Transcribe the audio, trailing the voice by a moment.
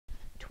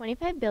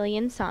25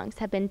 billion songs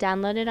have been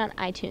downloaded on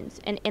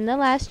iTunes, and in the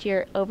last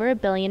year, over a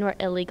billion were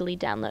illegally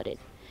downloaded.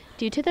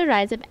 Due to the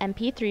rise of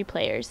MP3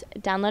 players,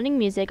 downloading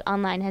music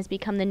online has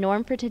become the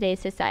norm for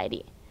today's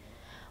society.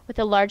 With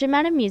a large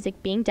amount of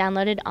music being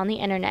downloaded on the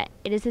internet,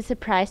 it is a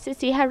surprise to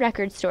see how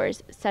record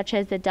stores, such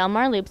as the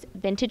Delmar Loop's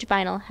Vintage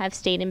Vinyl, have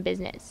stayed in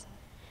business.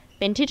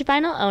 Vintage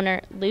Vinyl owner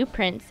Lou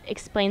Prince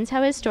explains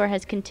how his store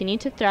has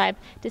continued to thrive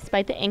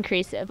despite the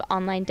increase of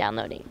online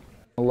downloading.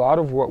 A lot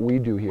of what we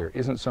do here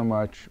isn't so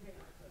much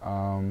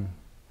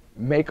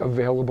make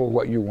available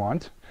what you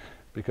want,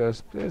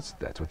 because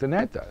that's what the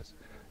net does,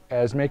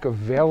 as make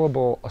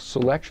available a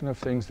selection of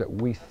things that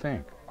we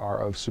think are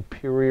of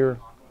superior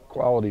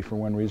quality for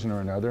one reason or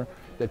another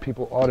that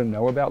people ought to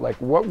know about. Like,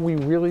 what we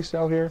really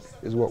sell here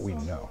is what we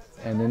know.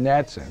 And in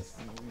that sense,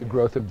 the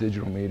growth of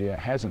digital media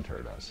hasn't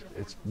hurt us.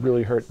 It's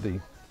really hurt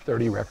the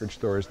 30 record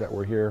stores that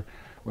were here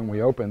when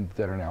we opened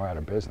that are now out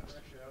of business.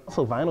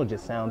 Also, vinyl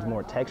just sounds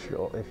more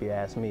textural, if you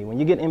ask me. When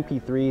you get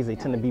MP3s, they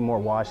tend to be more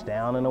washed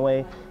down in a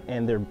way,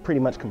 and they're pretty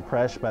much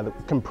compressed by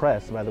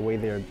the way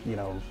they're,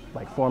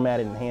 like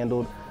formatted and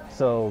handled.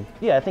 So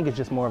yeah, I think it's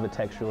just more of a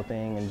textural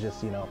thing, and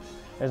just,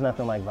 there's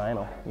nothing like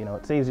vinyl.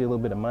 It saves you a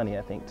little bit of money,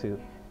 I think, too.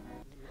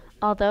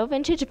 Although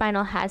vintage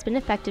vinyl has been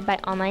affected by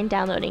online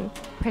downloading,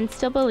 Prince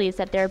still believes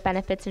that there are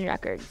benefits in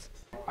records.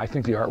 I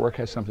think the artwork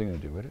has something to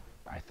do with it.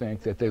 I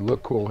think that they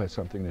look cool has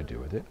something to do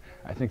with it.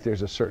 I think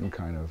there's a certain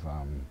kind of,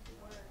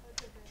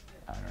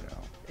 I don't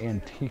know,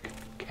 antique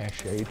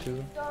cachet to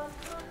them.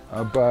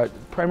 But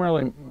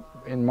primarily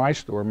in my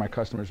store, my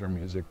customers are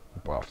music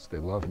buffs. They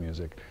love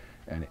music.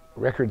 And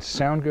records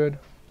sound good.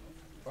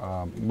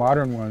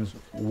 Modern ones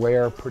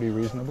wear pretty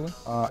reasonably.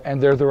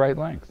 And they're the right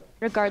length.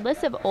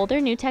 Regardless of old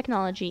or new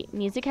technology,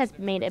 music has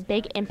made a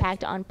big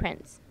impact on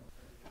Prince.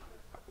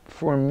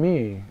 For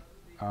me,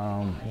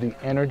 the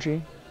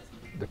energy,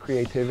 the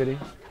creativity,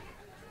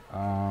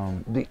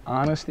 the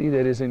honesty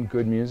that is in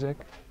good music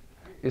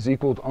is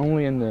equaled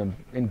only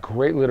in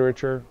great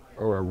literature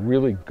or a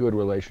really good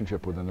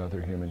relationship with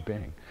another human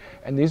being.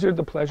 And these are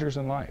the pleasures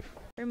in life.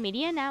 For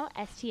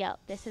MediaNowSTL,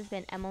 this has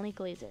been Emily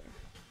Glazer.